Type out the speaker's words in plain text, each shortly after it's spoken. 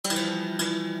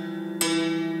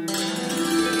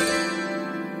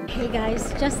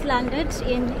guys, just landed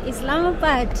in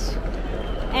Islamabad,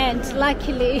 and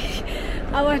luckily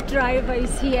our driver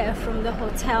is here from the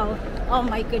hotel. Oh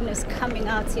my goodness, coming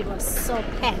out it was so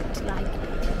packed, like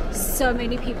so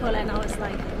many people, and I was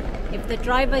like, if the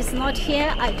driver is not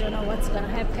here, I don't know what's gonna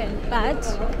happen. But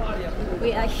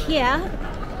we are here.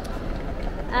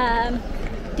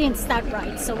 Didn't start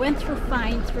right, so went through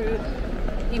fine through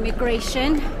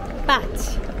immigration,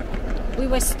 but we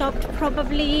were stopped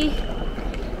probably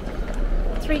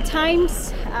 3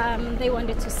 times. They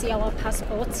wanted to see our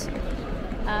passports,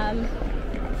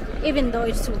 even though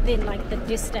it's within like the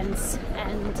distance,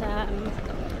 and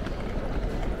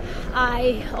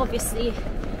I obviously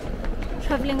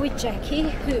traveling with Jackie,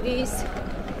 who is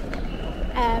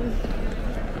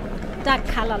dark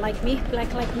color like me,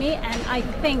 black like me, and I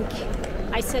think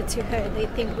I said to her they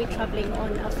think we're traveling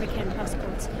on African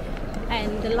passports,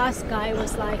 and the last guy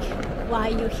was like, why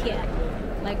are you here,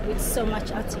 like with so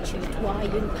much attitude, why are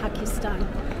you in Pakistan?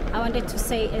 I wanted to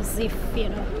say as if, you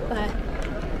know, but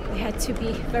we had to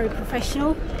be very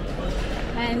professional.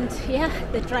 And yeah,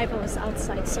 the driver was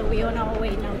outside, so we're on our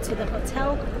way now to the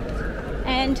hotel,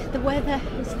 and the weather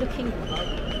is looking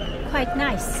quite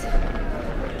nice,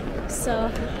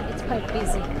 so it's quite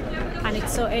busy, and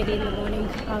it's so early in the morning,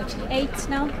 about 8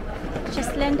 now,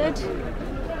 just landed,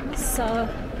 so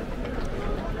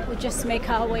we'll just make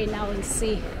our way now and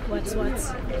see what's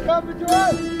what.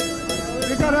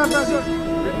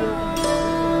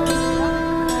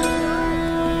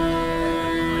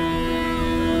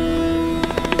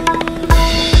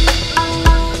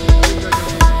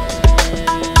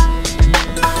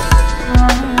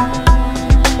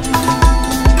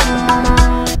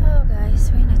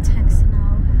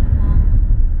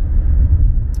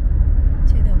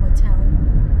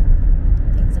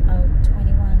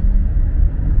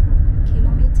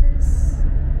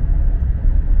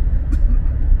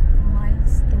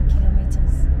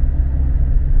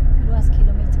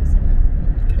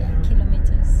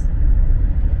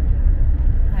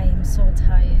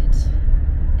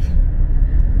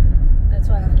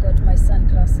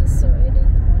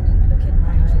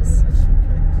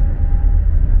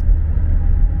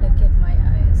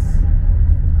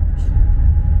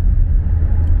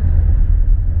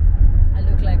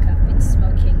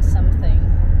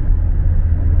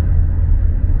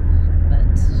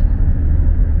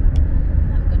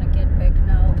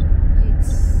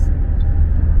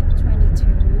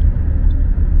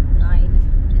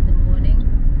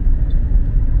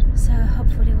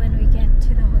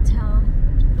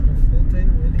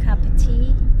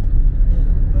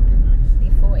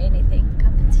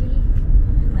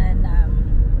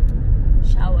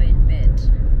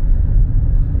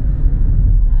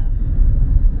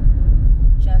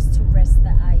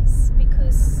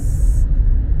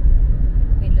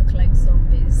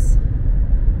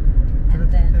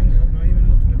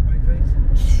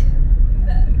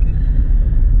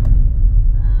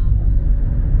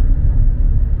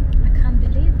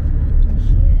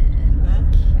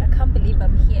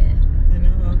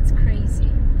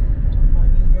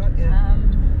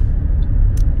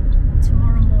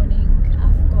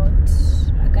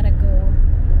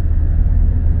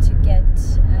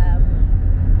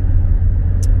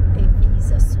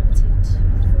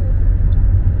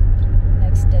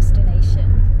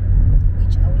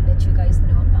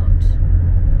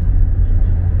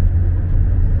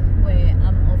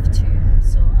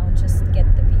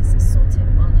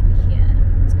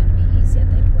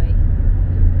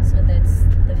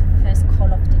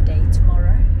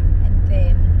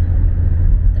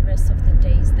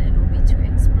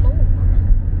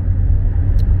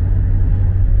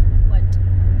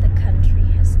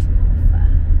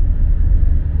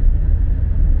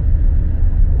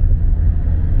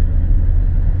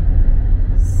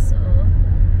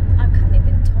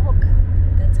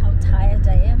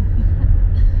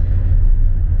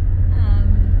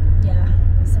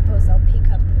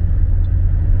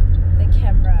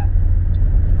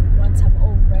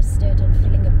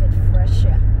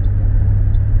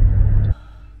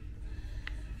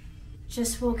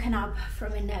 Just woken up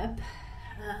from a nap,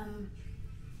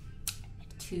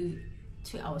 2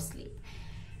 hours sleep.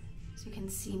 So you can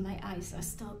see my eyes are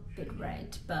still a bit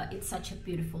red, but it's such a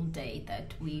beautiful day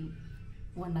that we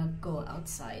want to go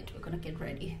outside. We're gonna get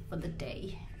ready for the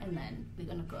day, and then we're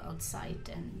gonna go outside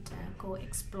and go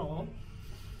explore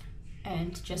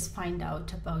and just find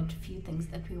out about a few things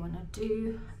that we want to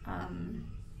do,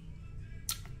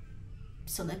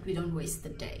 so that we don't waste the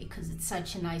day, because it's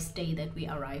such a nice day that we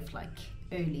arrived like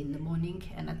early in the morning,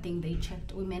 and I think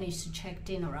we managed to check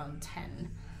in around 10.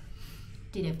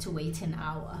 Did have to wait an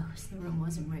hour because the room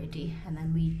wasn't ready, and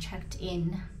then we checked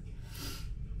in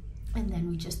And then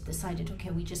we just decided,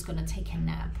 okay, we're just gonna take a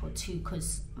nap or two,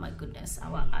 because my goodness,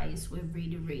 our eyes were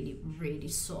really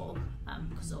sore,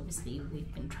 because obviously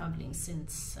we've been traveling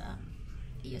since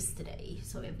yesterday,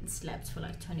 so we haven't slept for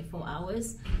like 24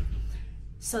 hours.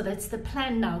 So that's the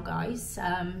plan now, guys.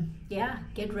 Yeah,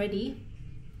 get ready,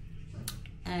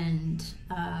 and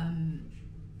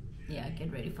yeah,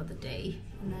 get ready for the day.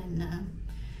 And then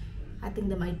I think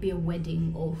there might be a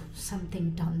wedding or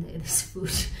something down there, this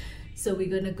food. So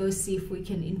we're gonna go see if we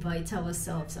can invite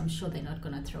ourselves. I'm sure they're not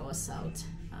gonna throw us out.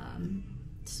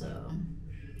 So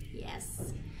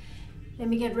yes, let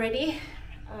me get ready.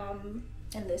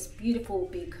 And this beautiful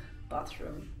big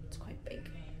bathroom. It's quite big.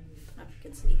 As you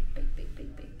can see, big.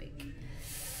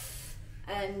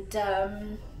 And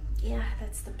yeah,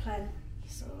 that's the plan.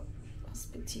 So I'll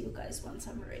speak to you guys once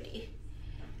I'm ready.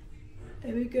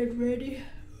 Let me get ready.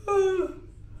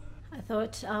 I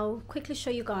thought I'll quickly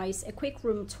show you guys a quick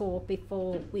room tour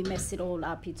before we mess it all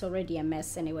up. It's already a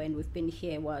mess anyway, and we've been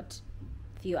here, what,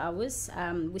 a few hours.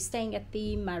 We're staying at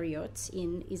the Marriott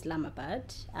in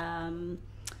Islamabad.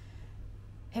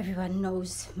 Everyone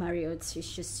knows Marriott.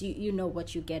 It's just, you know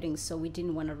what you're getting, so we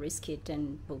didn't want to risk it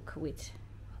and book with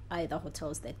either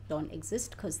hotels that don't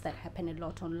exist, because that happened a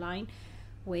lot online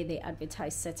where they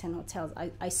advertise certain hotels.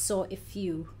 I saw a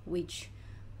few which,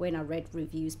 when I read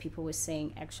reviews, people were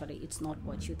saying actually it's not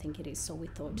what you think it is. So we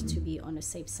thought, to be on a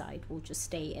safe side, we'll just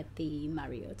stay at the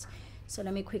Marriott. So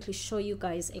let me quickly show you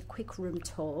guys a quick room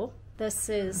tour. This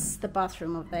is the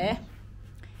bathroom over there,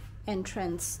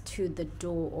 entrance to the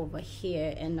door over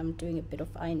here, and I'm doing a bit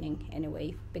of ironing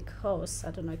anyway, because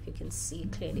I don't know if you can see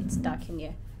clearly, it's dark in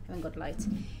here, I haven't got light.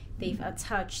 They've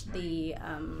attached the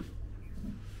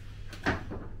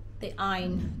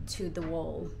iron to the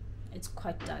wall. It's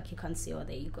quite dark, you can't see. Oh,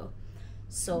 there you go.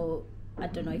 So I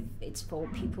don't know if it's for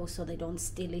people so they don't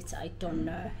steal it, I don't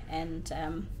know. And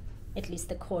at least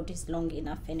the cord is long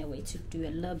enough anyway to do a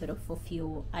little bit of a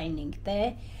few ironing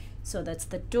there. So that's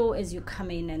the door as you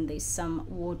come in, and there's some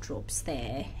wardrobes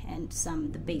there, and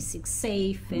the basic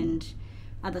safe and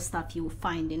other stuff you will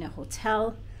find in a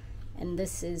hotel. And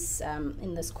this is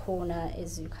in this corner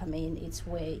as you come in, it's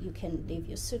where you can leave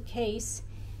your suitcase.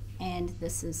 And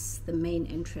this is the main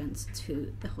entrance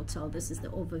to the hotel. This is the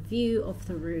overview of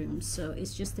the room. So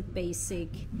it's just a basic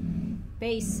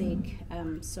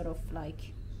sort of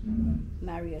like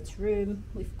Marriott room.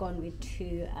 We've gone with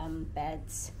 2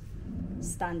 beds,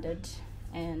 standard,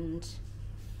 and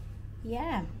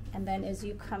yeah. And then as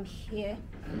you come here,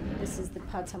 this is the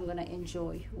part I'm gonna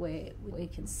enjoy, where you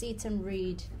can sit and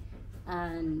read,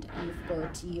 and you've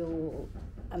got your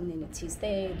amenities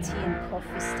there, tea and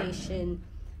coffee station,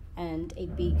 and a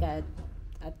bigger,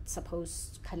 I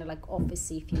suppose, kind of like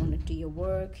office if you want to do your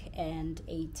work, and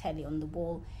a telly on the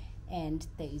wall. And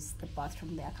there's the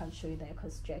bathroom there. I can't show you there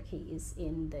because Jackie is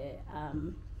in the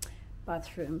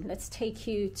bathroom. Let's take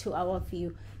you to our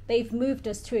view. They've moved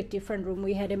us to a different room.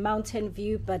 We had a mountain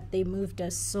view, but they moved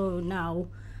us. So now,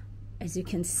 as you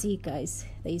can see, guys,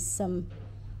 there's some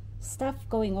stuff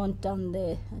going on down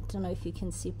there. I don't know if you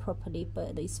can see properly,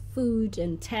 but there's food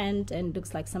and tent, and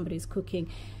looks like somebody's cooking.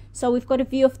 So we've got a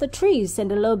view of the trees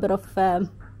and a little bit of I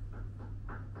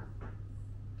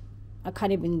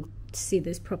can't even see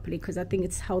this properly because I think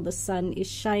it's how the sun is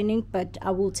shining, but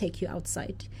I will take you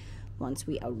outside once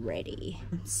we are ready.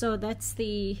 So that's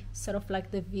the sort of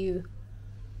like the view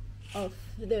of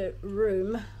the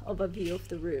room, overview of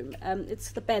the room.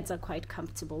 The beds are quite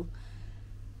comfortable.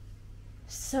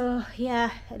 So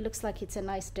yeah, it looks like it's a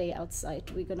nice day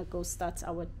outside. We're gonna go start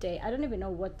our day. I don't even know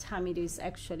what time it is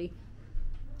actually.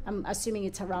 I'm assuming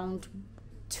it's around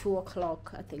 2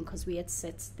 o'clock, I think, because we had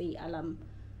set the alarm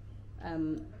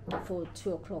for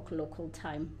 2 o'clock local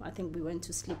time. I think we went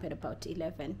to sleep at about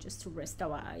 11 just to rest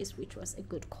our eyes, which was a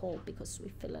good call because we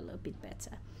feel a little bit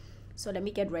better. So let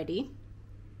me get ready,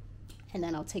 and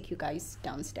then I'll take you guys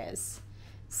downstairs,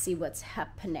 see what's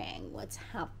happening.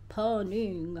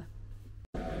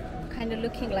 Kind of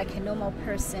looking like a normal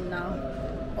person now,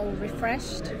 all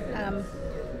refreshed.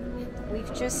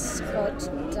 We've just got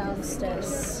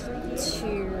downstairs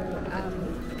to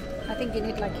I think you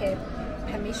need like a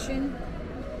permission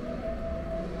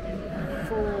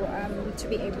for to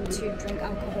be able to drink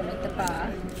alcohol at the bar,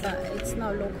 but it's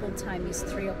now local time, it's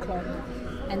 3 o'clock,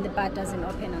 and the bar doesn't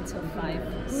open until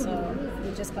 5. So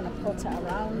we're just gonna potter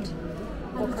around,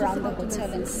 walk around the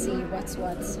hotel and see what's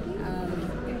what.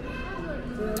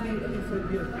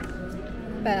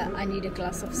 But I need a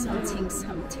glass of something.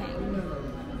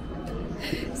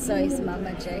 So is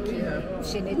Mama Jackie.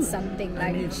 She needs something,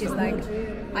 like she's like,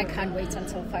 I can't wait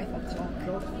until 5 o'clock.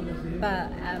 But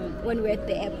when we were at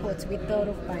the airport, we thought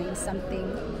of buying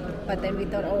something, but then we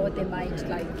thought, oh, they might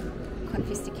like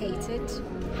confiscate it.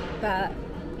 But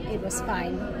it was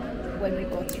fine when we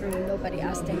got through. Nobody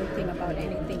asked anything about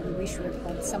anything. We wish we had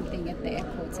bought something at the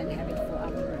airport and have it for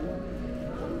our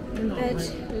room.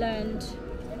 But learned.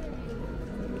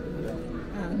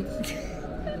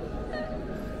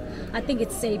 I think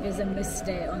it's safe as a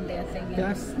Mr. on their thing.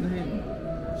 That's name.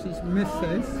 She's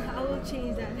Mrs. Oh, I will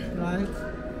change that.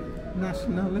 Right.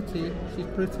 Nationality. She's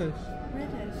British.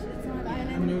 British. It's not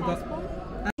island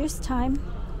passport. Just time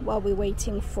while we're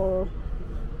waiting for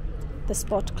the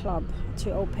sport club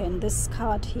to open. This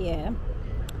card here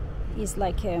is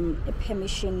like a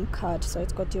permission card, so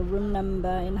it's got your room number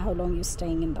and how long you're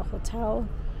staying in the hotel,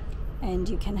 and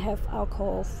you can have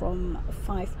alcohol from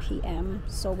 5 p.m.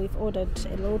 So we've ordered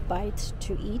a little bite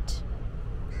to eat,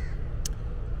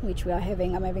 which we are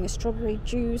having. I'm having a strawberry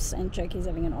juice and Jackie's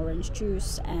having an orange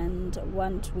juice, and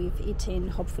once we've eaten,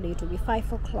 hopefully it will be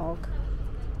 5 o'clock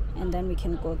and then we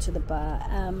can go to the bar.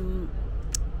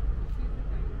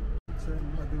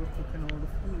 They were cooking all the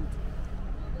food.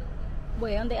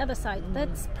 Wait, on the other side,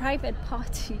 that's private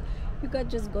party. You can't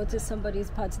just go to somebody's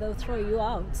party, they'll throw you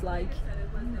out. Like,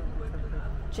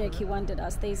 Jackie wanted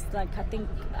us, there's like, I think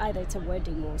either it's a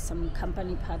wedding or some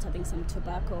company party, I think some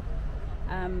tobacco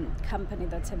company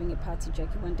that's having a party.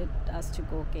 Jackie wanted us to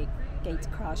go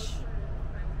gate crash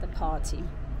the party.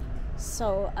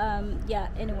 So yeah,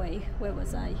 anyway, where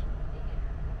was I?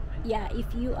 Yeah,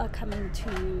 if you are coming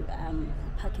to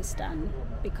Pakistan,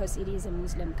 because it is a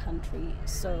Muslim country,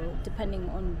 so depending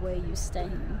on where you're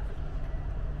staying,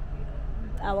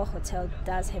 our hotel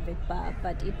does have a bar,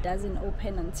 but it doesn't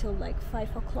open until like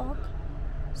 5 o'clock.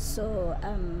 So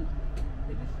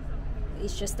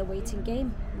it's just a waiting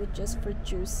game with just fruit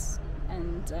juice,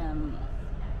 and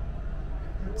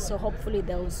so hopefully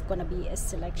there's gonna be a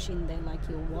selection there, like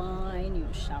your wine,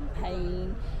 your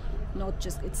champagne, not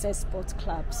just, it says sports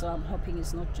club, so I'm hoping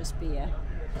it's not just beer.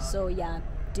 So yeah,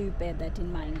 do bear that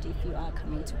in mind if you are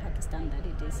coming to Pakistan, that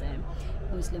it is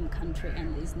a Muslim country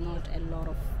and there's not a lot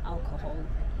of alcohol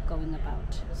going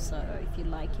about. So if you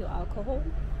like your alcohol,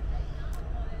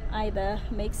 either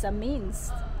make some means.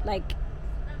 Like,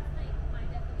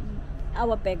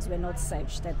 our bags were not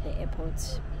searched at the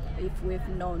airport. If we've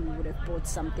known, we would have bought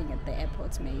something at the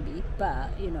airport maybe,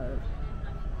 but you know,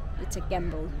 it's a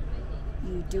gamble.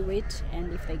 You do it,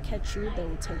 and if they catch you, they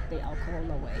will take the alcohol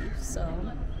away. So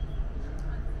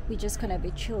we're just gonna have a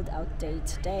chilled out day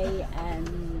today,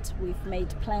 and we've made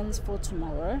plans for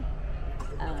tomorrow.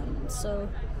 So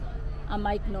I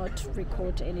might not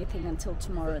record anything until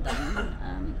tomorrow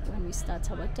then, when we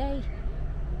start our day.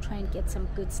 Try and get some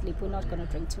good sleep. We're not gonna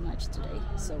drink too much today,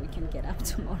 so we can get up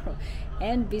tomorrow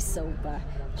and be sober.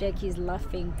 Jackie's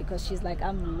laughing because she's like,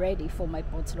 I'm ready for my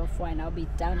bottle of wine. I'll be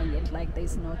downing it like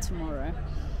there's no tomorrow.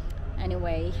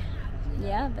 Anyway,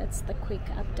 yeah, that's the quick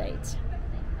update.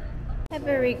 A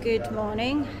very good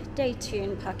morning, day 2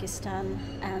 in Pakistan,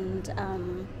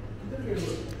 and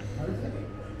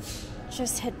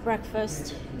just had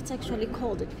breakfast. It's actually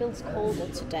cold, it feels colder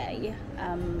today.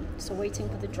 So waiting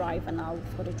for the driver now,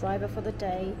 for the driver for the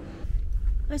day.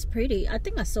 That's pretty. I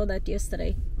think I saw that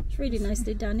yesterday. It's really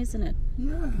nicely done, isn't it?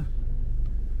 Yeah.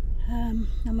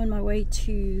 I'm on my way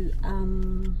to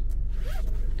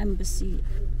Embassy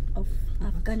of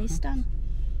Afghanistan.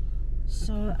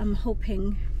 So I'm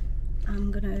hoping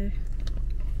I'm gonna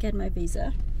get my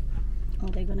visa, or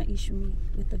they're gonna issue me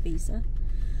with the visa.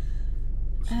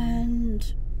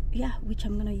 And yeah, which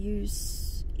I'm gonna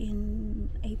use in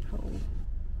April.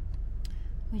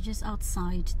 We're just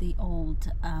outside the old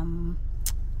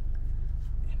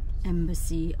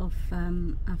embassy of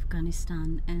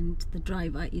Afghanistan, and the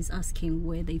driver is asking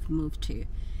where they've moved to.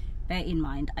 Bear in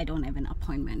mind, I don't have an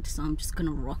appointment, so I'm just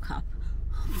gonna rock up.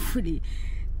 Hopefully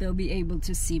they'll be able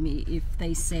to see me. If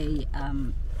they say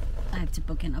I have to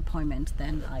book an appointment,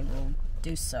 then I will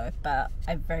do so, but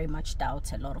I very much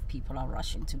doubt a lot of people are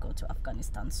rushing to go to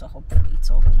Afghanistan, so hopefully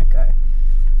it's all gonna go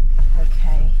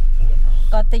okay.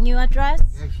 Got the new address?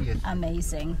 Yes.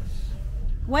 Amazing.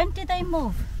 When did they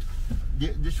move?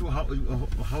 This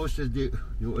house is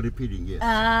you're repeating, yes.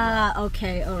 Ah,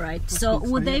 okay, all right. So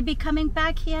would they be coming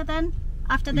back here then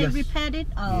after they repaired it?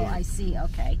 Oh, yeah. I see.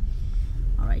 Okay,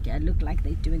 all right. Yeah, it looked like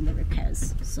they're doing the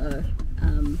repairs. So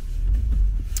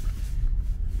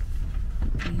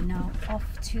we're now off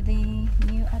to the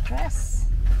new address.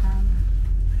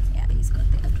 Yeah, he's got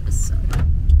the address, so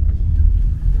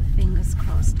fingers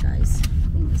crossed, guys,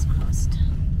 fingers crossed.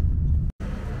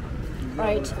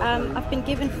 Right, I've been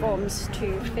given forms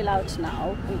to fill out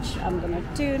now, which I'm gonna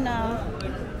do now.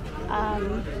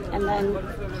 and then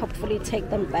hopefully take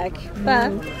them back.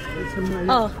 But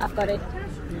oh, I've got it.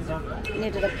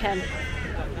 Needed a pen.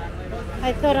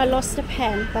 I thought I lost a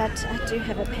pen, but I do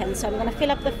have a pen, so I'm gonna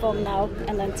fill up the form now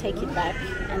and then take it back,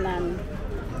 and then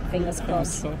fingers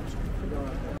crossed.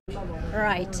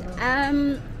 Right,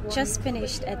 just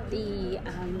finished at the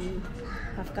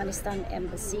Afghanistan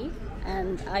embassy,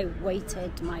 and I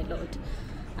waited my load.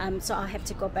 So I have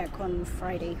to go back on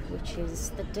Friday, which is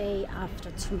the day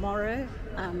after tomorrow,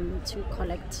 to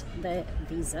collect the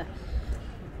visa.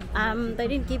 They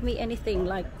didn't give me anything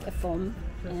like a form,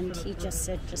 and he just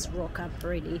said just rock up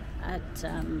really at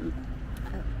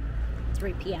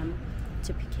 3 p.m.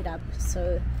 to pick it up.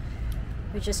 So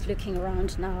we're just looking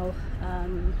around now.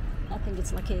 I think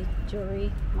it's like a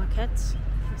jewelry market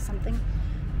or something,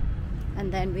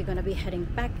 and then we're gonna be heading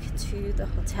back to the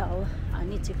hotel. I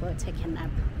need to go take a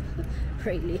nap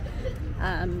really,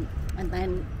 and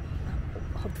then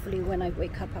hopefully when I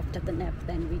wake up after the nap,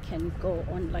 then we can go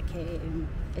on like a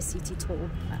city tour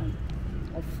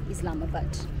of Islamabad,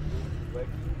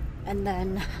 and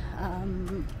then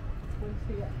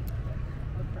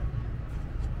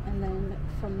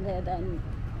from there then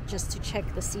just to check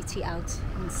the city out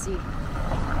and see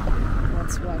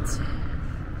what's what.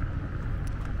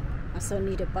 I also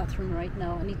need a bathroom right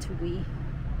now. I need to wee.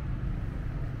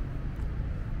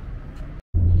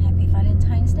 Happy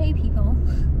Valentine's Day, people.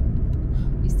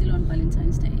 We're still on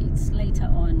Valentine's Day. It's later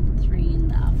on, 3 in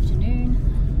the afternoon,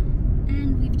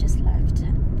 and we've just left the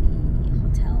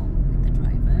hotel with the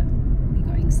driver. We're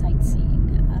going sightseeing.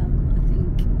 I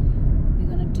think we're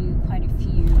gonna do quite a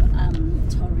few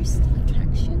tourist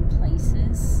attraction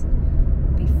places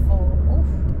before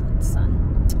the sun.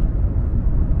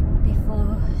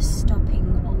 Before stopping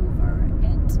over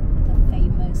at the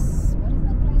famous, what is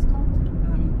that place called?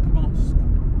 The mosque.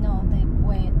 No,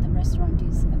 where the restaurant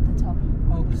is at the top.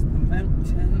 Oh, it's the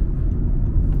mountain.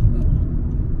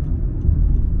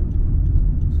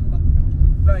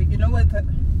 Right, you know where the,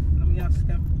 let me ask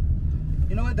him.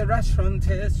 You know where the restaurant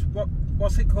is?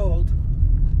 What's it called?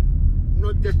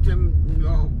 Not just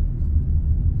no.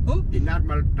 Who? The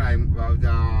normal time,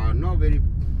 no very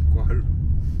cold.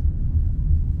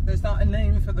 There's not a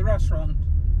name for the restaurant.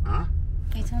 Huh?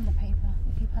 It's on the paper.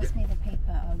 If you pass me the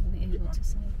paper, I'll be able to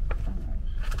say it. Don't worry.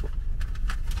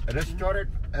 A restaurant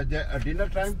at the dinner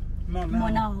time?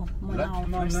 Monao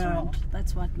restaurant.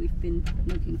 That's what we've been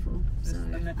looking for. So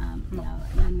yeah, and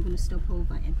then we're going to stop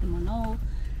over at the Monao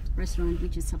restaurant,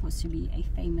 which is supposed to be a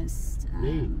famous.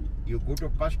 You go to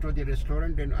first to the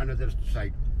restaurant and another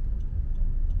side.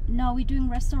 No, we're doing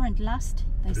restaurant last.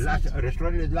 They Last said.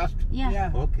 restaurant is last.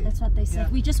 Yeah. Okay. That's what they said.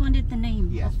 Yeah. We just wanted the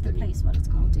name of the place, what it's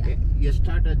called. Yeah. You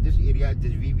start at this area,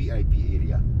 this VVIP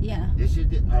area. Yeah. This is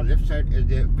the left side is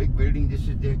the big building. This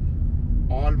is the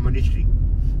all ministry.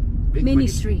 Big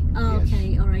Ministry. Oh, Yes.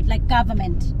 okay. All right. Like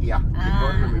government. Yeah. The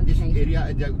government. This okay. area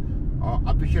is the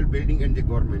official building and the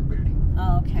government building.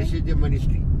 Oh, okay. This is the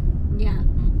ministry. Yeah.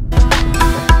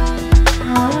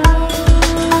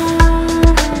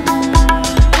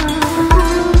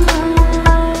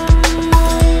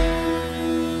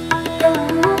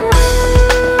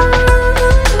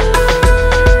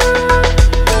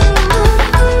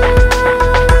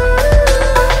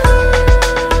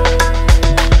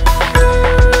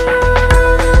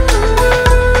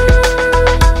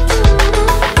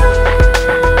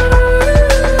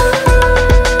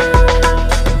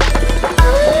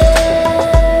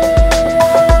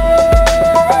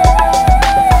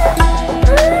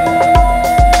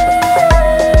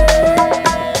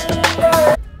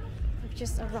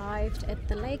 At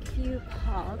the Lakeview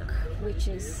Park, which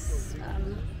is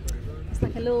it's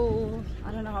like a little,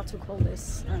 I don't know how to call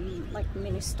this, like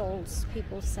mini stalls,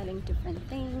 people selling different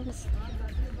things,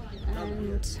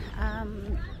 and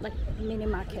like mini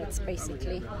markets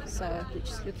basically. So we're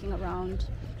just looking around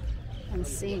and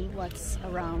seeing what's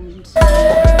around.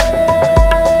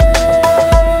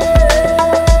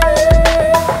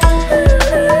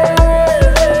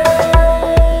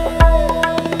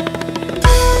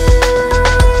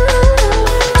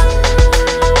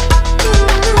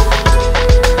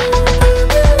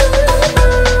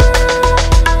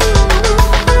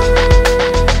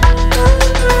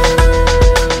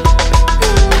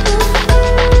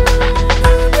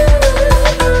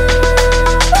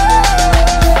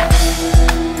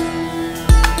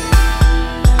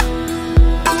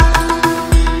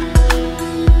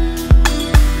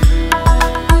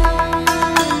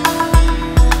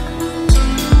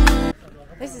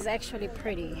 Actually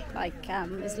pretty, like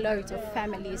there's loads of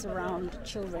families around,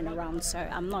 children around, so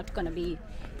I'm not gonna be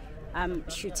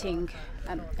shooting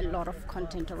a lot of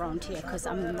content around here because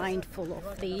I'm mindful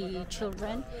of the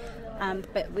children.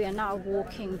 But we are now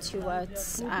walking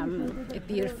towards a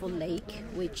beautiful lake,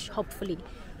 which hopefully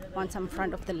once I'm in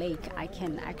front of the lake I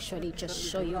can actually just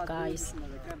show you guys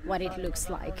what it looks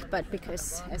like. But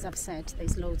because, as I've said,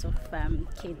 there's loads of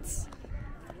kids,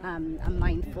 I'm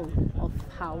mindful of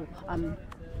how I'm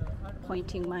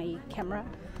pointing my camera,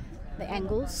 the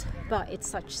angles, but it's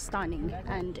such stunning.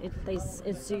 And there's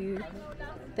a zoo,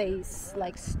 there's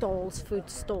like stalls, food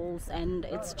stalls, and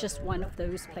it's just one of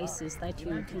those places that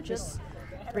you can just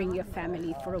bring your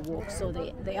family for a walk. So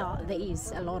there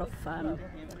is a lot of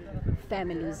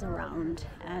families around,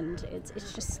 and it's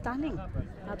just stunning,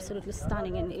 absolutely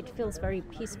stunning, and it feels very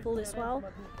peaceful as well.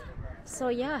 So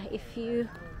yeah, if you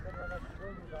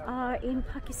are in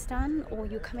Pakistan or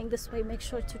you're coming this way, make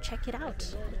sure to check it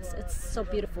out. It's so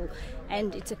beautiful,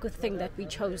 and it's a good thing that we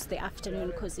chose the afternoon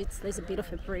because there's a bit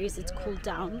of a breeze, it's cooled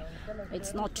down,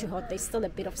 it's not too hot, there's still a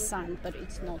bit of sun, but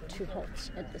it's not too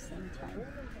hot at the same time.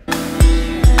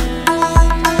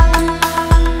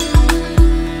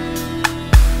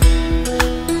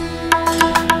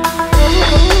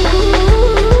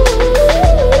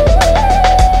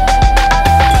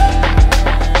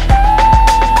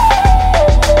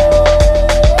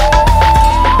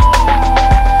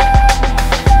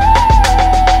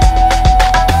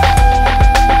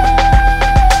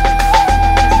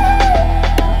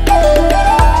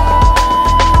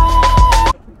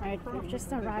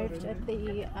 Arrived at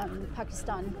the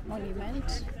Pakistan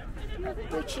monument,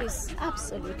 which is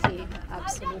absolutely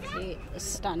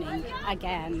stunning.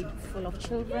 Again, full of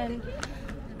children,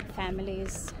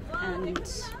 families, and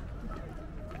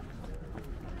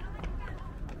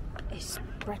it's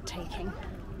breathtaking.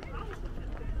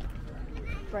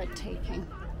 Breathtaking.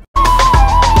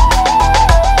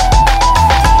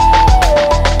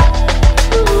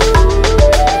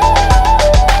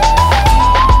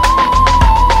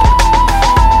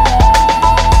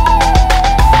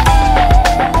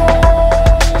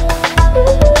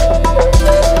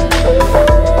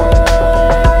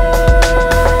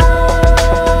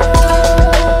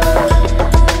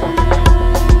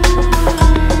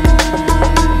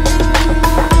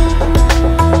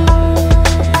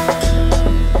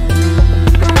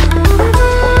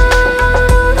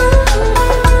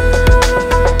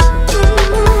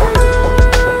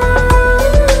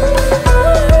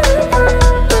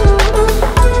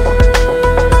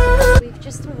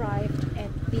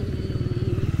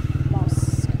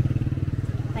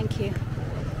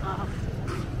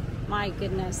 My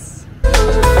goodness.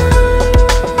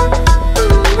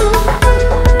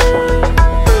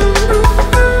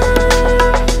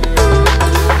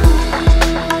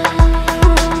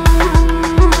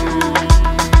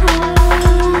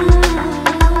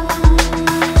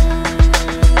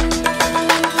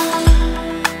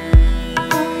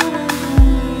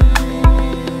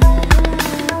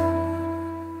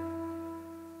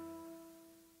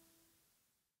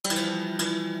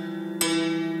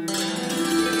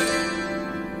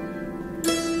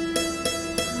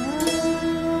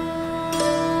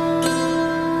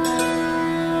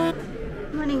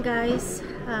 Guys,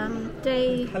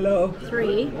 day Hello.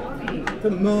 3. Good morning.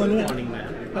 Good morning,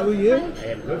 ma'am. How are you? I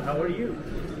am good. How are you?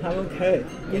 I'm okay.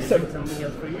 Can Yes, I sir. get something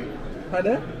else for you?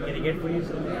 Pardon? Can I get for you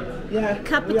something else? Yeah.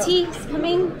 Cup of tea is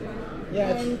coming.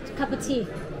 Yes. And cup of tea.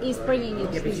 He's bringing you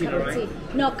Cappuccino, cup of right?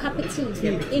 tea. No, cup of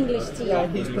tea. English tea. Yeah,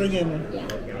 he's bringing it. Yeah.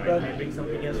 Can I bring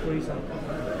something else for you? Some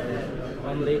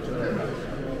omelette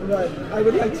or... Right. I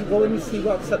would like to go and see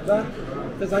what's up there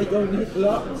because I don't eat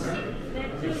lots.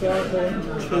 So I'll go and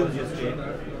How was choose. your stay?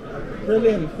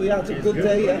 Brilliant. We had a good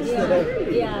day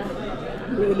yesterday. Yeah.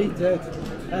 Really did.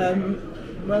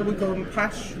 Where are we going?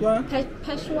 Peshawar?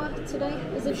 Peshawar today?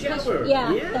 Is it Peshawar? Peshawar?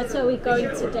 Yeah, Yeah. that's where we're going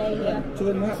today. Yeah.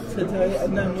 Doing that today,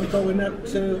 and then we're going up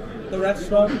to the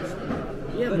restaurant.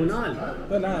 Yeah, Munal.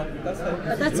 But now, that's it.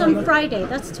 But that's on Friday.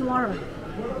 That's tomorrow.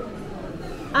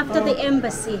 After the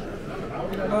embassy.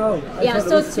 Oh, I Yeah. thought it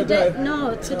So was today,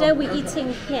 today we're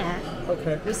eating here.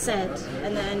 Okay. We said,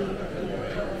 and then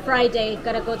Friday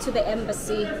gotta go to the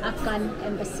embassy, Afghan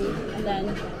embassy, and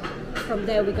then from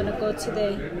there we're gonna go to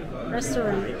the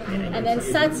restaurant, and then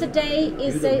Saturday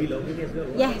is a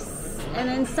yes, and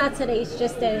then Saturday is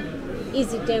just a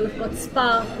easy day. We've got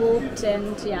spa booked,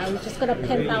 and yeah, we're just gonna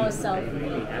pimp ourselves. I'm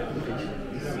really happy to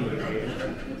see you here,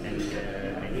 and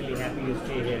I'm really happy you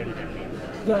stay here and happy.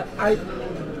 Yeah,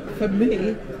 for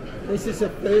me, this is the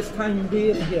first time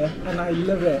being here, and I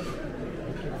love it.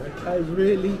 I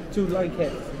really do like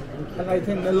it. And I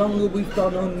think the longer we've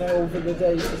gone on there over the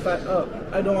days, it's like, oh,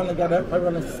 I don't want to get up, I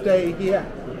want to stay here.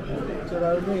 Do you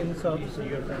know what I mean? So So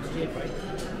you're from state, right?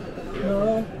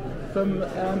 No, from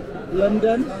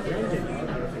London,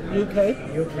 UK.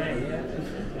 UK, yeah.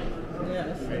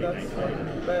 Yes, Very that's.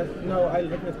 nice. But no, I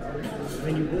live it.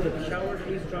 When you go to Peshawar,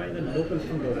 please try the local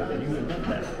food over there. You will love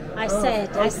that. I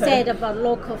okay. said about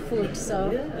local food,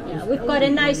 so yeah, we've got a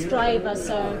nice driver,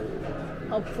 so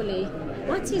hopefully.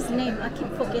 What's his name? I keep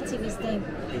forgetting his name.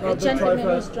 The gentleman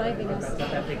driver. who's driving us.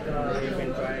 Paprika, you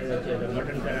can try the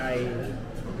mutton karai.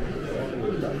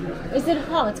 Is it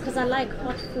hot? Because I like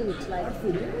hot food. Like,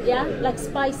 yeah, like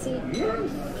spicy.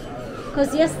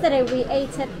 Because yesterday we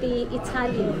ate at the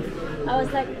Italian. I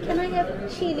was like, can I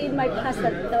have chili in my pasta?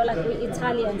 They were like, we're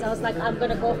Italians. I was like, I'm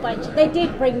gonna go find chili. They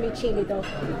did bring me chili though.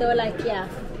 They were like, yeah,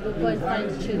 we'll go and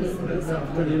find chili. This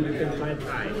afternoon you can try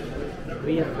Thai.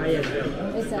 We have Thai as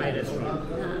well. Is that- Thai restaurant.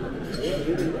 Yeah,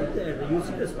 you will love that. You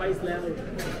see the spice level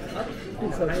up.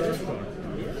 It's a Thai restaurant.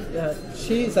 Yeah,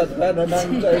 cheese at Ben and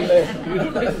I'm down there. You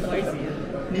don't like spicy,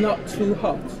 yeah? Not too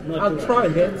hot. Not I'll too try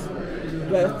it,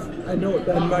 but I know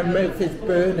then my mouth is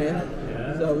burning.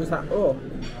 Yeah. So I was like, oh,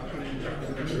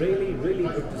 Really, really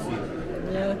good to see you.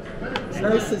 yeah. It's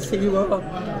nice to see you all.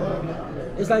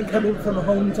 It's like coming from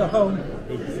home to home.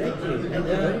 Exactly. And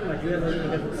very much. You have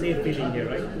a safe feeling here,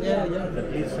 right? Yeah, yeah. That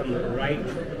is some right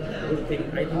good thing.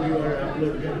 I think you are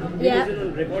uploading. Yeah. Is it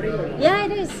on recording or not? Yeah,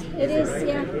 it is. It is.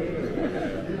 Yeah.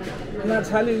 And I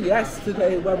tell you,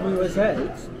 yesterday when we was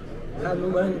out, and we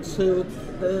went to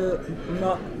the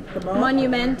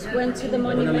Monument. Went to the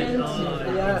monument.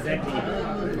 Yeah,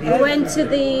 Exactly. We went to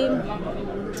the.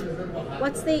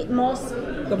 What's the mosque?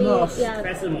 The mosque. Yeah.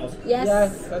 Castle Mosque. Yes.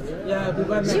 yeah, we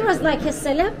went She there. was like a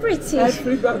celebrity.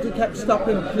 Everybody kept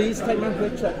stopping, please take my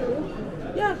picture.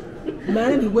 Yeah,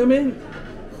 men, women,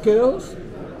 girls.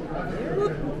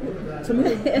 Look, to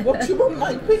me, what do you want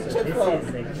my picture This for? is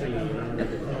actually,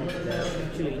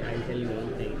 actually, I'll tell you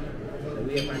one thing.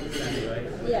 We are Pakistani,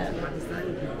 right? Yeah.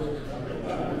 Pakistani people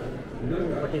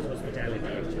know what is hospitality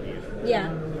actually.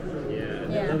 Yeah.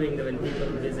 Yeah. Loving when people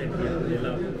visit here, they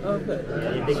love. Okay.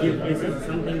 Yeah, they give this is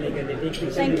something like they take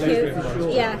pictures. Thank guys you. to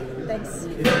show. Yeah. Thanks.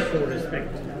 This is show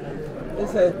respect.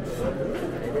 Is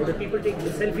it? The people take the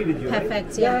selfie with you. Right?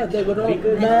 Perfect. Yeah, Yeah. they were all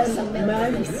Because-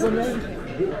 men, women.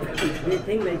 They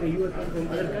think like you are from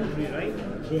other country,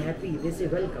 right? They're happy. They say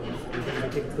welcome. And then they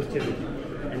take a picture with you,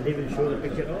 and they will show the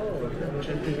picture. Oh, the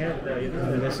country have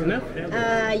the that's enough.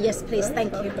 Yes, please.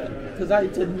 Thank you. Because I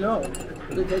didn't know.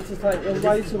 Because it's like, well,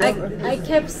 why do you want I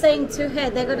kept saying to her,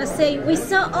 they're gonna say, we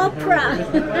saw Oprah.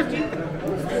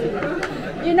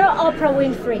 You know Oprah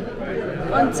Winfrey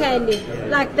on telly.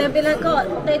 Like they'll be like,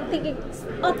 oh, they're thinking it's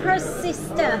Oprah's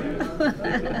sister.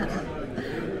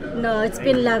 No, it's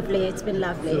been lovely. It's been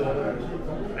lovely. So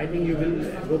I think you will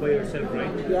go by yourself,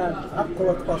 right? Yeah, I've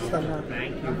got Costa now.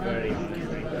 Thank you very much.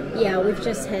 Yeah, we've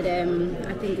just had,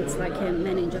 I think it's like a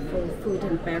manager for food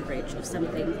and beverage or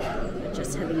something,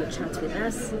 just having a chat with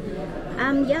us.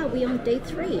 Yeah, we're on day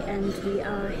 3 and we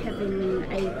are having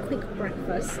a quick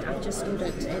breakfast. I've just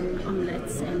ordered an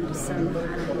omelette and some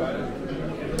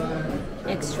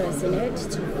extras in it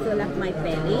to fill up my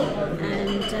belly.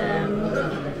 And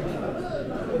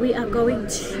we are going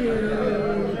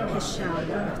to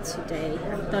Peshawar today.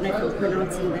 I don't know if I'm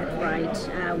pronouncing that right,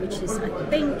 which is, I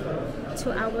think,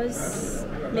 2 hours,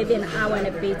 maybe an hour and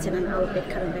a bit and an hour a bit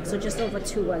coming back. So just over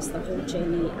 2 hours the whole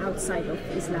journey outside of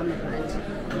Islamabad.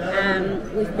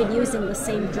 We've been using the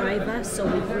same driver, so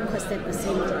we've requested the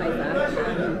same driver.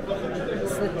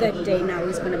 It's the 3rd day now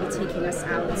he's going to be taking us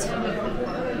out.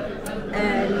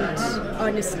 And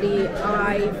honestly,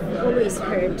 I've always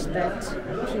heard that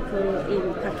people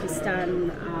in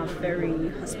Pakistan are very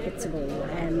hospitable,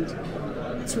 and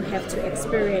to have to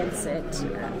experience it,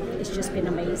 it's just been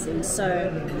amazing. So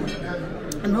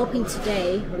I'm hoping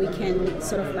today we can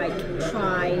sort of like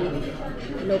try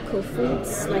local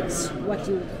foods, like what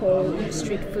you call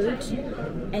street food,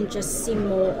 and just see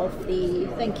more of the,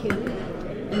 thank you,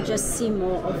 and just see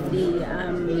more of the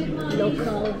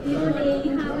local. Hey,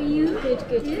 how are you? Good,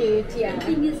 good, good. Yeah.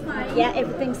 Everything is fine. Yeah,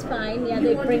 everything's fine. Yeah, You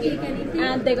they want bring to it, take anything?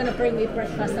 and they're gonna bring me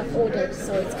breakfast. I've ordered,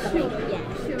 so it's coming. Yeah,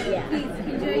 Sure. yeah.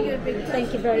 Please enjoy your breakfast.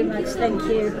 Thank you very much. so Thank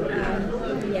much.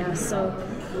 you. Yeah, so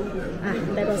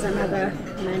that was another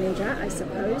manager, I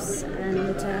suppose,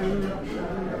 and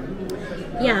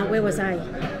yeah, where was I?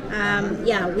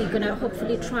 Yeah, we're gonna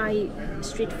hopefully try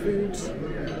street food.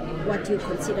 What do you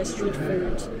consider street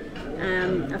food?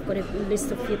 I've got a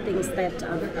list of few things that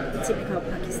are typical of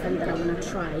Pakistan that I want to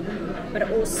try, but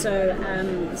also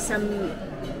some.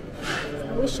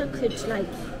 I wish I could like.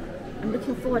 I'm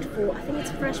looking forward for. I think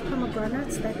it's fresh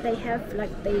pomegranates that they have,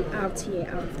 like they out here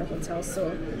out of the hotel. So,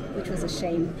 which was a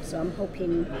shame. So I'm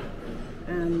hoping.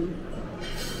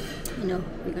 you know,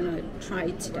 we're gonna try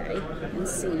it today and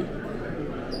see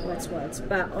what's what.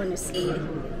 But honestly,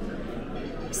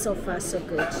 so far so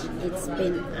good. It's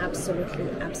been absolutely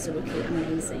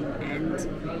amazing, and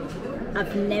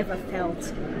I've never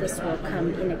felt this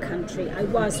welcome in a country. I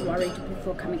was worried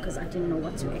before coming because I didn't know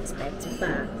what to expect,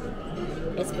 but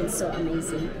it's been so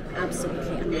amazing,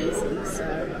 absolutely amazing. So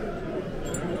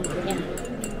yeah,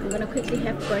 I'm gonna quickly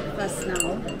have breakfast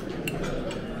now,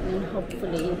 and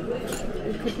hopefully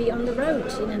we could be on the road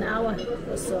in an hour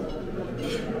or so.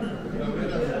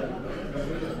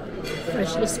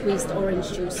 Freshly squeezed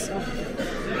orange juice.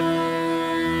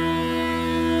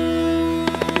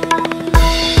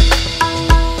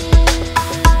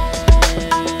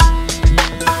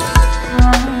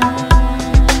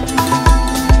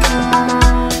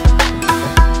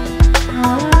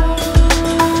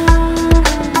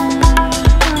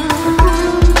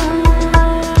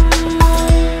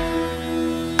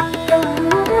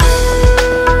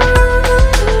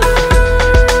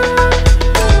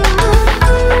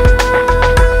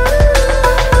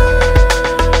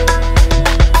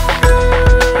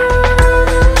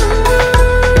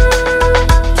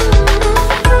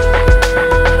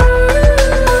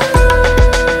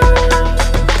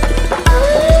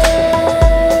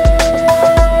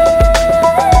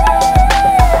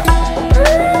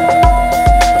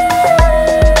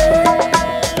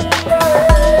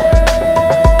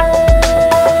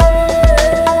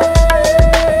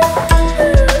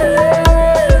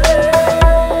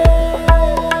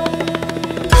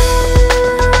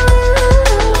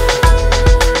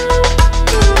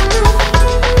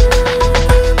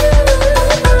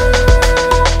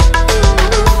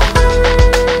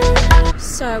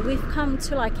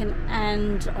 To like an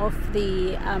end of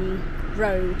the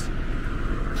road,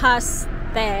 past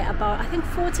there about I think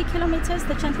 40 kilometers,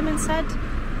 the gentleman said,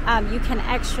 you can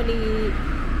actually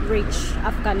reach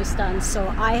Afghanistan. So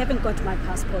I haven't got my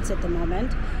passport at the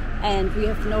moment, and we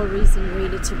have no reason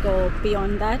really to go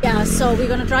beyond that. Yeah, so we're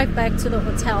gonna drive back to the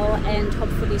hotel and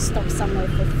hopefully stop somewhere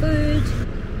for food.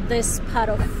 This part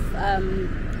of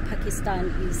Pakistan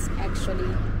is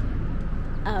actually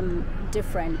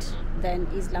different than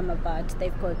Islamabad.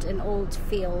 They've got an old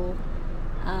feel.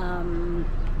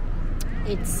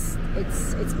 It's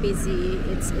busy,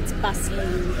 it's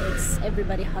bustling, it's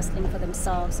everybody hustling for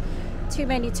themselves. Too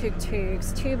many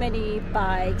tuk-tuks, too many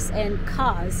bikes and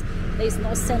cars. There's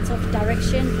no sense of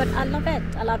direction, but I love it.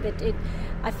 I love it.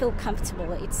 I feel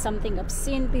comfortable. It's something I've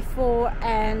seen before,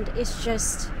 and it's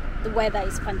just, the weather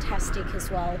is fantastic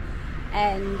as well.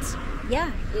 And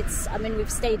yeah, I mean, we've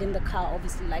stayed in the car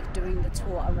obviously like doing the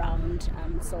tour around,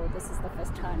 so this is the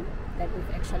first time that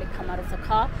we've actually come out of the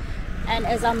car. And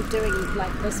as I'm doing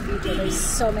like this video, there's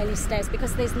so many stairs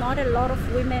because there's not a lot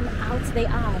of women out. They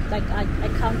are like, I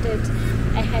counted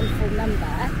a handful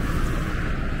number,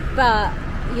 but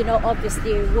you know,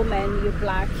 obviously a woman, you're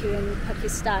black, you're in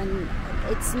Pakistan,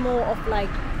 it's more of like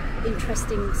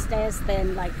interesting stairs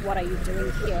than like what are you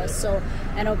doing here. So,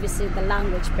 and obviously the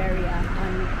language barrier,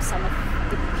 some of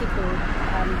the people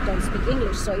don't speak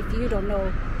English, so if you don't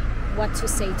know what to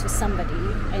say to somebody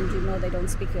and you know they don't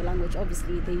speak your language,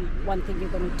 obviously the one thing you're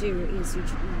going to do is you're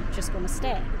just going to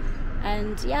stare.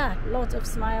 And yeah, lots of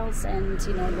smiles and,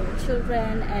 you know, little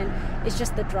children, and it's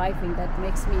just the driving that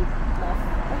makes me laugh.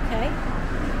 Okay,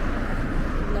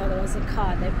 no, there was a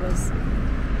car that was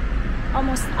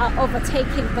almost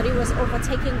overtaking, but it was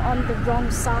overtaking on the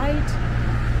wrong side,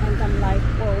 and I'm like,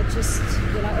 well, just,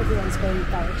 you know, everyone's going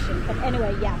direction. But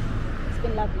anyway, yeah, it's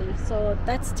been lovely. So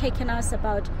that's taken us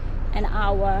about an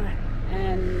hour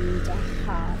and a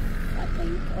half, I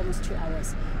think, almost 2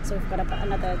 hours. So we've got about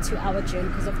another 2-hour journey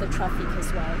because of the traffic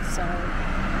as well. So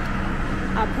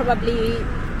I'll probably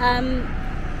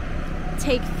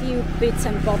take few bits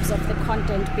and bobs of the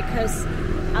content because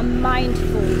I'm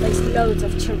mindful there's loads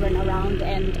of children around,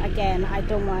 and again, I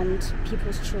don't want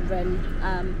people's children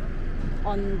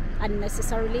on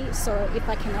unnecessarily, so if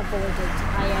I can avoid it,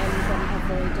 I am going to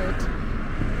avoid it.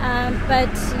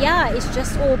 But yeah, it's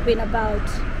just all been about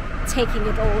taking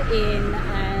it all in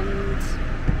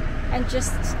and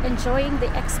just enjoying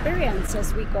the experience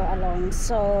as we go along.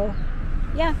 So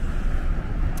yeah,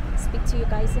 speak to you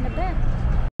guys in a bit.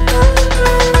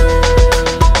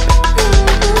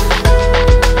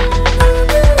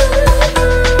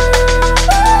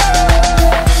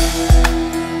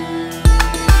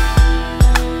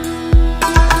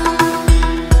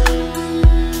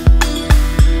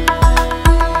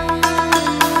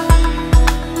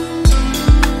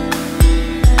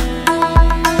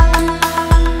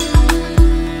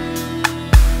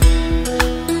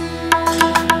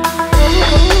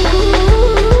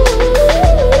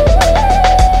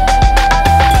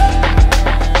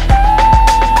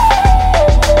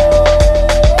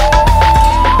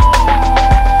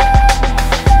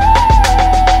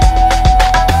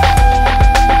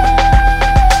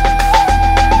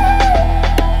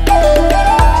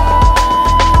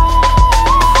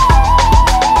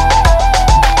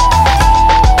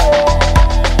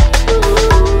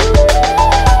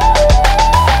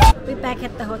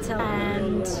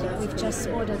 just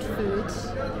ordered food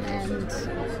and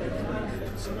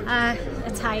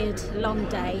a tired, long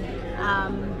day.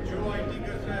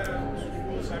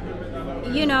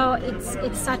 You know,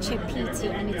 it's such a pity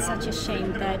and it's such a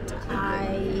shame that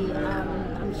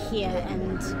I'm here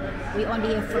and we're only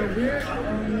here for a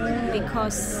week,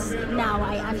 because now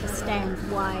I understand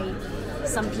why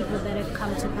some people that have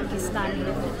come to Pakistan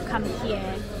have come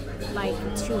here like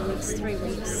 2 weeks, 3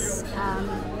 weeks.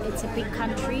 It's a big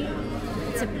country,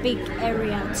 it's a big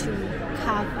area to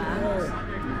cover,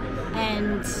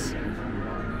 and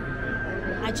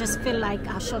I just feel like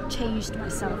I shortchanged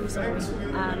myself, sorry,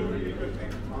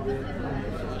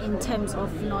 in terms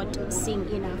of not seeing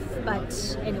enough.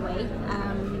 But anyway,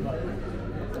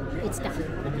 it's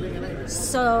done.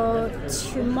 So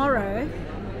tomorrow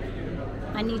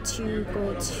I need to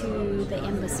go to the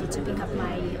embassy to pick up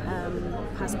my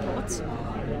passport.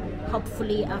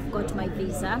 Hopefully I've got my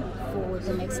visa for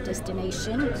the next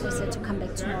destination. We said to come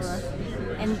back tomorrow.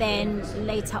 And then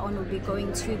later on we'll be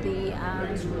going to the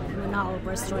Munal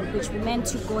restaurant, which we meant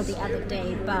to go the other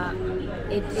day, but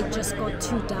it just got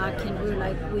too dark and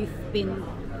we've been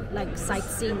like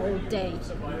sightseeing all day.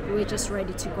 We're just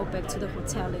ready to go back to the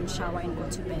hotel and shower and go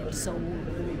to bed. So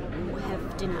we'll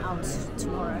have dinner out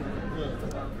tomorrow.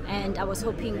 And I was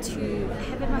hoping to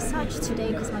have a massage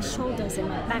today because my shoulders and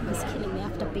my back is killing me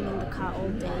after being in the car all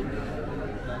day.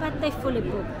 But they're fully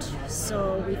booked,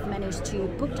 so we've managed to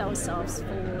book ourselves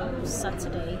for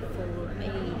Saturday for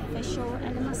a facial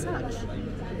and a massage.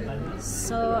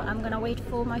 So I'm gonna wait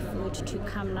for my food to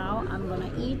come now. I'm gonna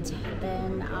eat,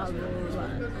 then I will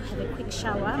have a quick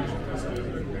shower,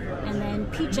 and then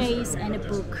PJs and a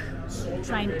book.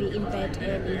 Try and be in bed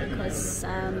early because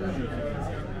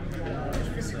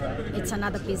it's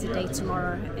another busy day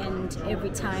tomorrow, and every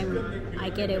time I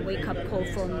get a wake-up call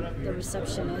from the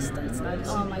receptionist, it's like,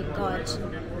 oh my god.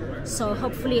 So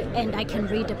hopefully, and I can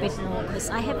read a bit more because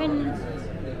I haven't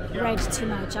read too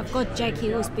much. I've got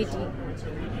Jackie who's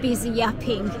busy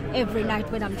yapping every night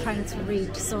when I'm trying to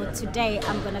read. So today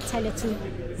I'm gonna tell her to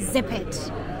zip it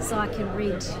so I can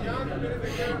read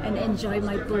and enjoy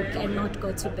my book and not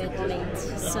go to bed late.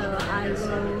 So I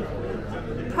will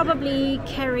probably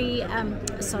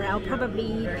I'll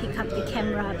probably pick up the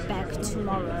camera back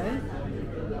tomorrow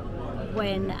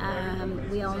when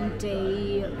we are on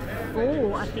day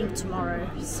 4, I think, tomorrow.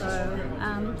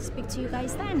 So speak to you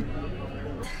guys then.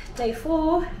 Day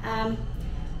 4,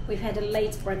 we've had a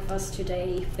late breakfast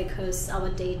today because our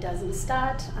day doesn't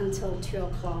start until 2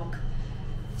 o'clock.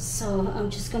 So I'm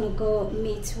just gonna go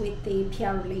meet with the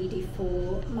PR lady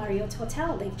for Marriott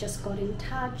Hotel. They've just got in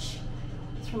touch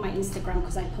through my Instagram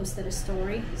because I posted a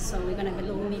story. So we're gonna have a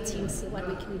little meeting, see what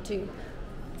we can do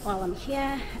while I'm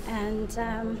here. And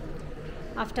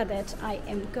after that I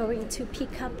am going to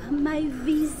pick up my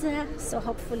visa. So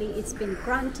hopefully it's been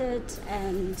granted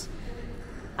and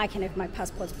I can have my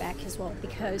passport back as well,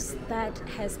 because that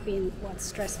has been what's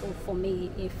stressful for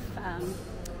me, if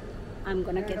I'm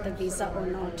gonna get the visa or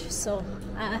not. So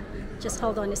just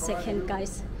hold on a second,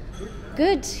 guys.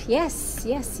 Good, yes.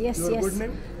 Good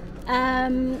name?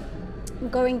 I'm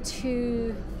going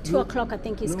to 2 o'clock, I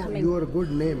think he's coming. Your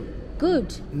good name.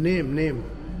 Good? Name.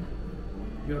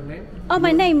 Your name? Oh,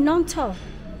 my name, Nonto.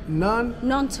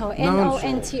 Nonto,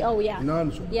 N-O-N-T-O, yeah.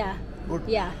 Nonso. Yeah. Good.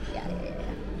 Yeah.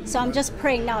 So I'm just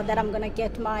praying now that I'm gonna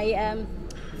get my,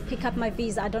 pick up my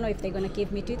visa. I don't know if they're gonna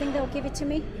give me. Do you think they'll give it to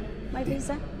me, my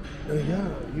visa? Yeah,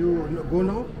 you go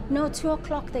now? No, 2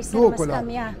 o'clock they said I must come,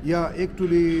 yeah. Yeah,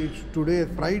 actually today is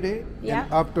Friday, yeah.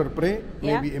 And after pray,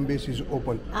 yeah. maybe embassy is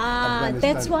open.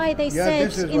 That's why they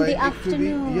said in the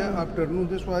afternoon. Yeah, afternoon,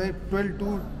 that's why 12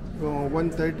 to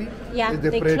 1:30 yeah, is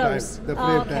the they prayer close. time. The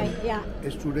prayer time. Yeah.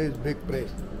 It's today's big prayer.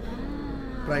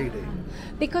 Friday.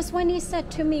 Because when he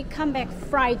said to me, come back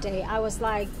Friday, I was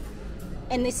like,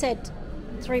 and they said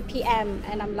 3 p.m.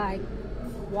 and I'm like,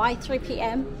 why 3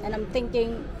 p.m.? And I'm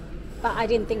thinking, but I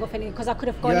didn't think of anything because I could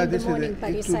have gone in the morning.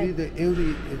 But he said,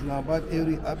 every Islamabad,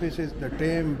 every offices, the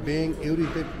time, bank,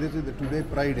 everything. This is the today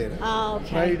Friday. Oh, okay.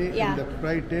 Friday, yeah. And the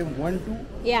Friday 1 to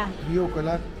 3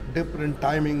 o'clock, different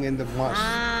timing in the mosque.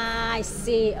 I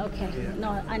see. Okay. Yeah. No,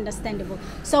 understandable.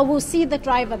 So we'll see the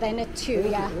driver then at 2.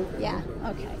 Yeah.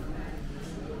 Okay.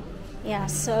 Yeah,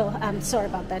 so I'm sorry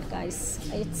about that, guys.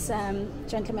 It's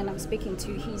gentleman I'm speaking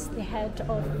to. He's the head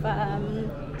of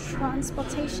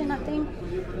transportation, I think.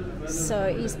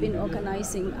 So he's been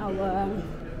organizing our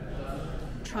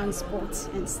transport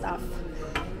and stuff.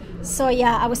 So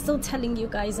yeah, I was still telling you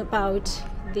guys about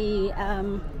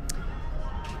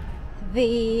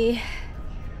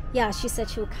yeah, she said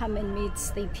she'll come and meet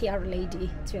the PR lady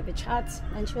to have a chat.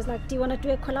 And she was like, do you want to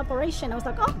do a collaboration? I was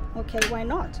like, oh, okay, why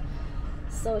not?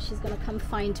 So she's gonna come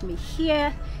find me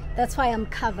here. That's why I'm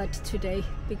covered today,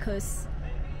 because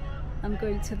I'm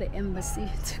going to the embassy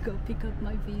to go pick up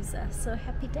my visa. So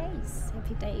happy days,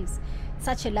 happy days.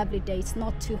 Such a lovely day. It's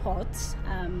not too hot,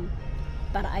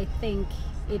 but I think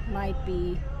it might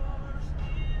be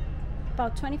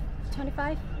about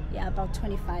 25. Yeah, about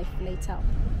 25 later.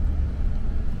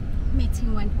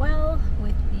 Meeting went well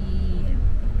with the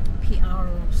PR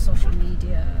social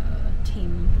media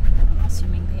team, I'm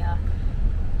assuming they are.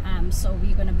 So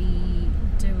we're going to be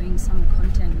doing some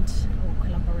content or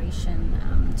collaboration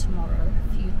tomorrow.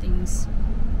 A few things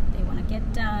they want to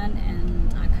get done,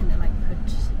 and I kind of like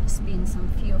spin some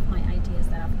few of my ideas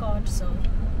that I've got. So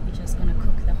we're just going to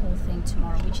cook the whole thing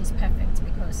tomorrow, which is perfect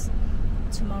because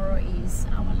tomorrow is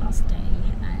our last day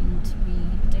and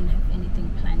we didn't have anything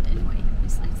planned anyway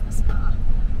besides the spa.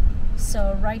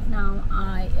 So right now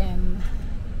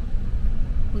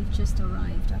we've just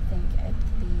arrived, I think, at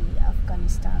the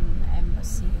Afghanistan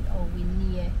embassy, or we're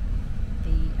near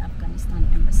the Afghanistan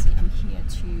embassy. I'm here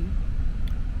to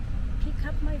pick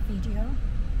up my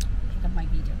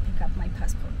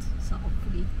passport. So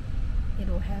hopefully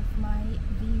it'll have my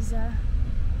visa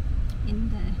in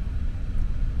there.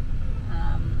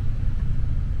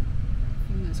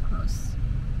 Fingers crossed.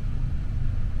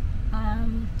 A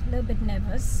little bit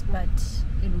nervous, but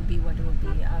it will be what it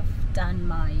will be. I've done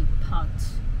my part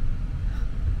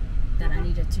that I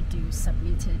needed to do,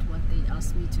 submitted what they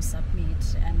asked me to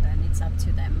submit, and then it's up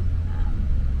to them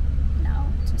now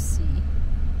to see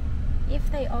if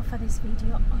they offer this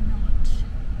video or not.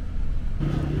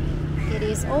 It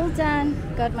is all done.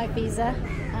 Got my visa.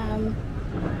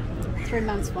 3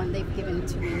 months one they've given it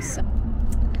to me. So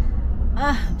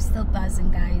I'm still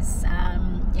buzzing, guys.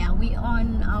 Yeah, we're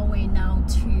on our way now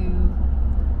to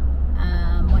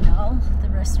Monal, the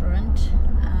restaurant.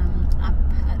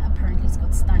 Apparently it's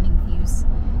got stunning views,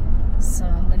 so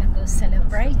I'm gonna go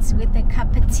celebrate with a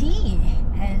cup of tea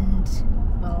and,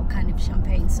 well, kind of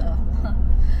champagne. So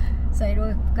it's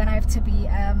gonna have to be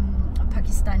a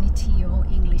Pakistani tea or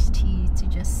English tea to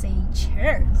just say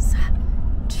cheers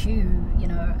to, you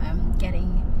know,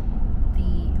 getting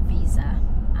the visa.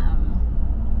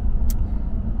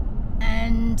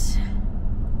 And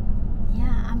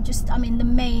yeah, I mean the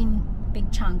main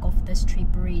big chunk of this trip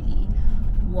really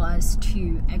was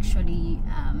to actually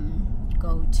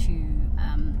go to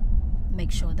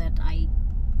make sure that I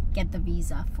get the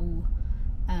visa for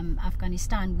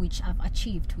Afghanistan, which I've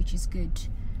achieved, which is good.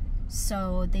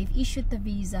 So they've issued the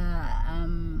visa,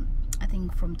 I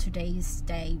think from today's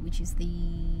day, which is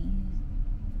the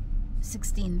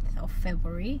 16th of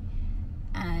February,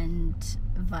 and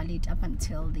valid up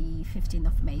until the 15th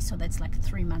of May. So that's like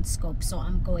 3 month scope. So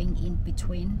I'm going in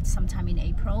between sometime in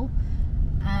April.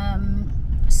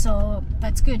 So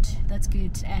that's good, that's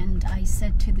good. And I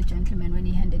said to the gentleman when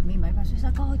he handed me my passport, he's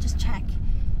like, oh, just check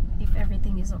if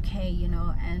everything is okay, you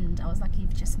know. And I was like,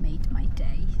 you've just made my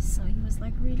day. So he was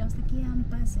like, really? I was like, yeah, I'm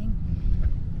buzzing.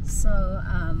 So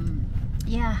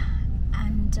yeah,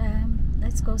 and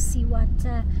let's go see what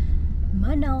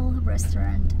Monal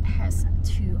restaurant has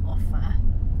to offer.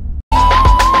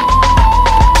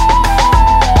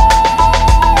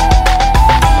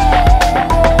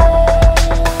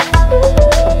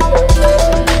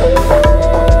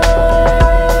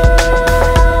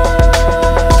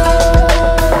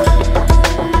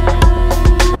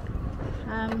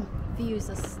 Views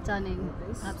are stunning,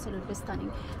 absolutely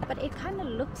stunning, but it kind of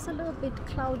looks a little bit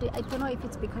cloudy. I don't know if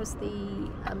it's because the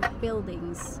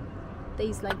buildings,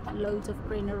 there's like loads of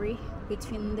greenery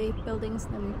between the buildings.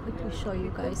 Let me quickly show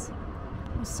you guys.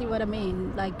 You see what I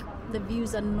mean? Like the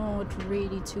views are not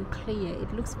really too clear.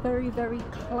 It looks very, very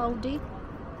cloudy,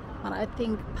 and I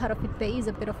think part of it, there is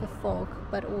a bit of a fog,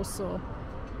 but also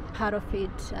part of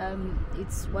it,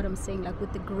 it's what I'm saying, like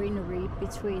with the greenery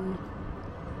between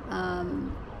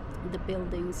the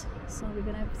buildings. So we're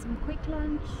gonna have some quick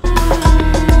lunch.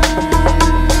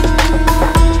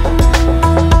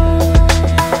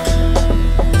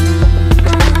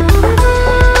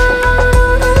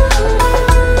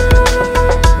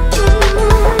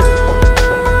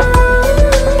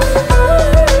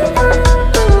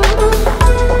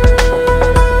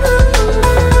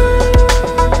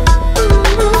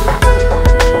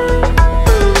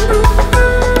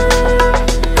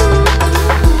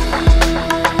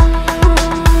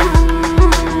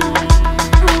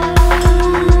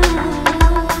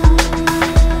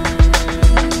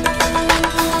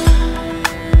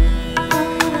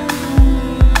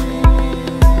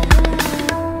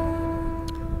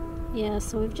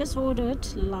 So we've just ordered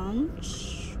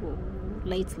lunch, or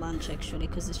late lunch actually,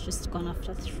 because it's just gone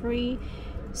after 3.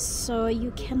 So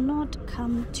you cannot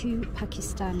come to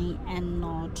Pakistani and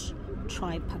not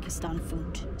try Pakistan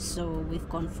food. So we've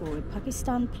gone for a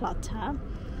Pakistan platter,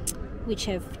 which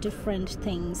have different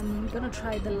things. I'm gonna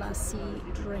try the lassi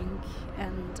drink,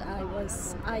 and I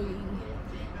was eyeing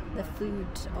the food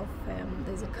of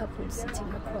there's a couple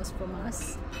sitting across from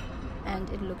us, and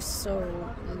it looks so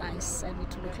nice and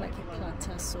it looked like a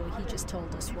platter, so he just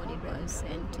told us what it was,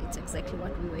 and it's exactly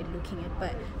what we were looking at.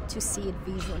 But to see it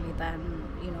visually, then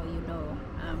you know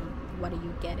what are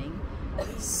you getting.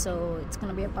 So it's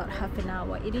gonna be about half an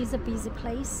hour. It is a busy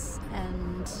place,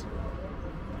 and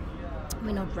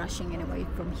we're not rushing anyway.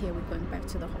 From here we're going back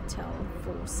to the hotel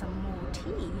for some more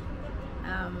tea.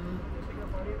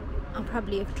 I'll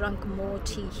probably have drunk more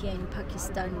tea here in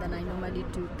Pakistan than I normally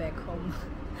do back home.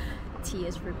 Tea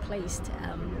has replaced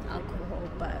alcohol,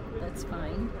 but that's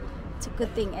fine. It's a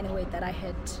good thing anyway that I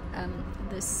had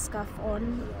this scarf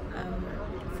on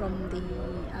from the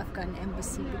Afghan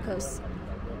embassy, because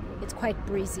it's quite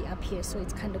breezy up here, so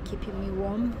it's kind of keeping me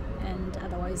warm, and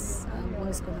otherwise I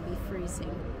was going to be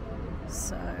freezing.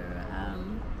 So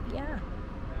yeah,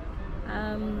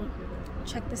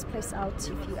 check this place out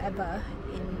if you ever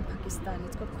in Pakistan.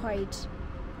 It's got quite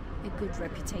a good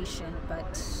reputation,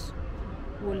 but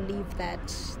we'll leave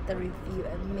the review,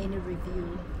 a mini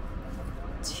review,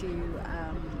 to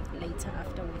later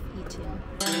after we've eaten.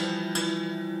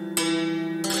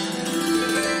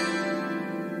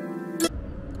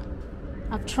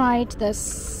 I've tried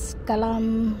this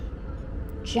galam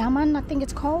jamun, I think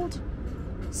it's called.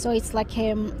 So it's like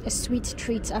a sweet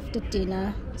treat after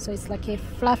dinner. So it's like a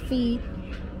fluffy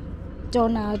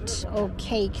donut or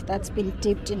cake that's been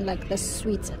dipped in like the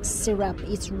sweet syrup.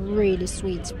 It's really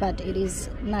sweet, but it is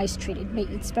a nice treat.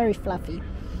 It's very fluffy.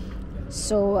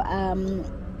 So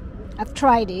I've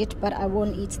tried it, but I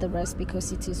won't eat the rest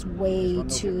because it is way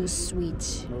too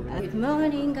sweet. Good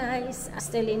morning, guys. I'm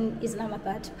still in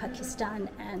Islamabad, Pakistan,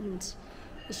 and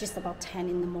it's just about 10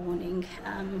 in the morning.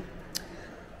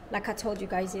 Like I told you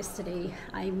guys yesterday,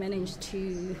 I managed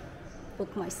to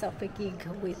book myself a gig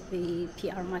with the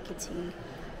PR marketing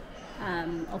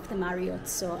of the Marriott,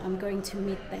 so I'm going to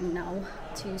meet them now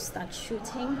to start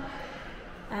shooting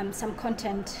some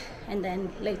content, and then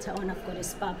later on I've got a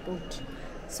spa booked.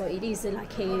 So it is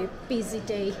like a busy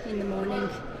day in the morning,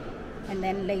 and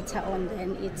then later on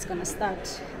then it's gonna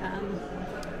start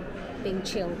being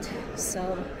chilled.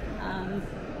 So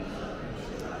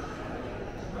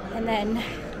and then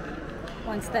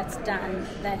once that's done,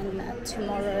 then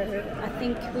tomorrow, I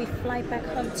think we fly back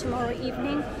home tomorrow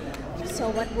evening. So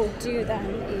what we'll do then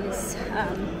is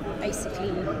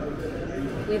basically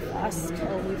we've asked,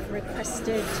 or we've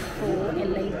requested for a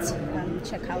late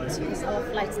checkout, because our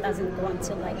flight doesn't go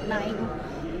until like 9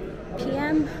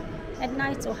 p.m. at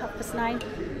night or 9:30.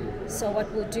 So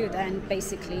what we'll do then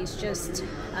basically is just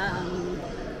have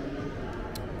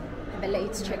a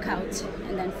late checkout,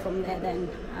 and then from there then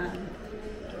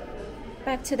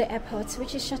back to the airport,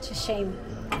 which is such a shame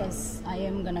because I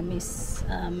am gonna miss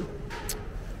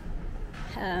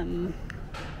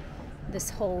this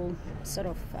whole sort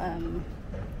of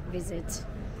visit,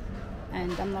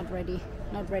 and I'm not ready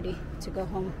to go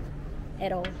home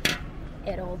at all.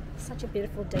 Such a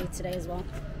beautiful day today as well.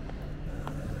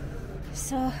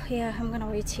 So yeah, I'm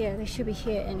gonna wait here. They should be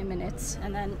here in a minute,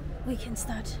 and then we can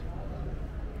start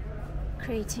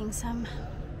creating some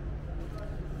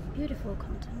beautiful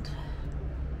content.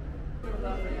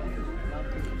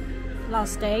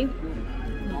 Last day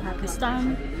in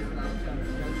Pakistan.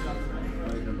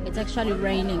 It's actually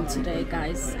raining today,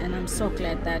 guys, and I'm so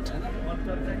glad that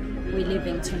we're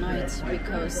leaving tonight,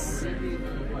 because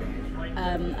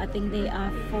I think they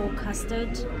are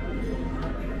forecasted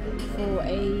for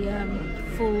a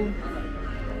full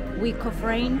week of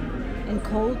rain and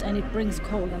cold, and it brings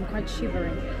cold. I'm quite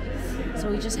shivering. So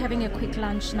we're just having a quick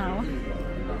lunch now,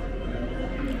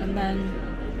 and then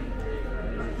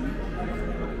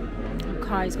our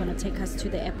car is going to take us to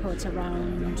the airport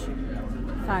around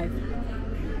 5.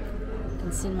 You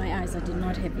can see in my eyes I did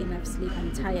not have enough sleep.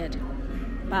 I'm tired,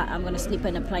 but I'm going to sleep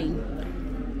in a plane.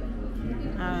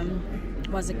 It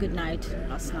was a good night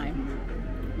last night.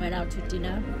 Went out to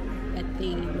dinner at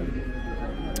the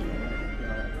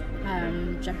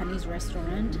Japanese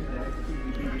restaurant,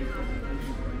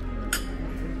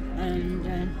 and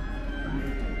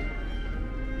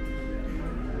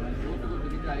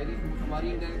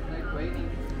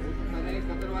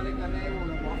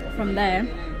from there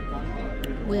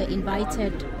we're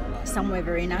invited somewhere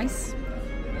very nice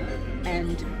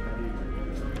and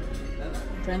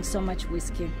drank so much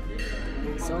whiskey.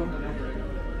 So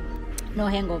no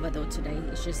hangover though today.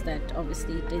 It's just that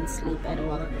obviously didn't sleep at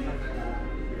all.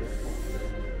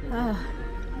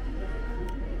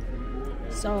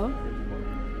 So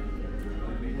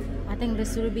I think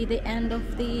this will be the end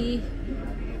of the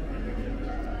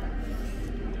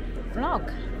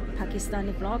vlog,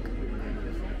 Pakistani vlog.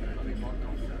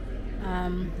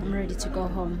 I'm ready to go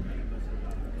home.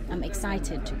 I'm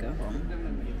excited to go home,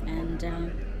 and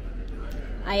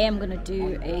I am gonna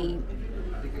do a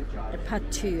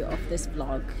part 2 of this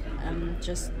vlog,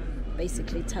 just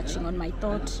basically touching on my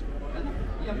thought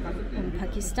on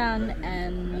Pakistan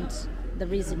and the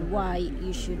reason why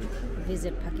you should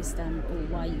visit Pakistan or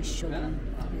why you shouldn't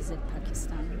visit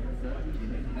Pakistan.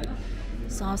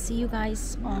 So I'll see you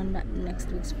guys on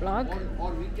next week's vlog.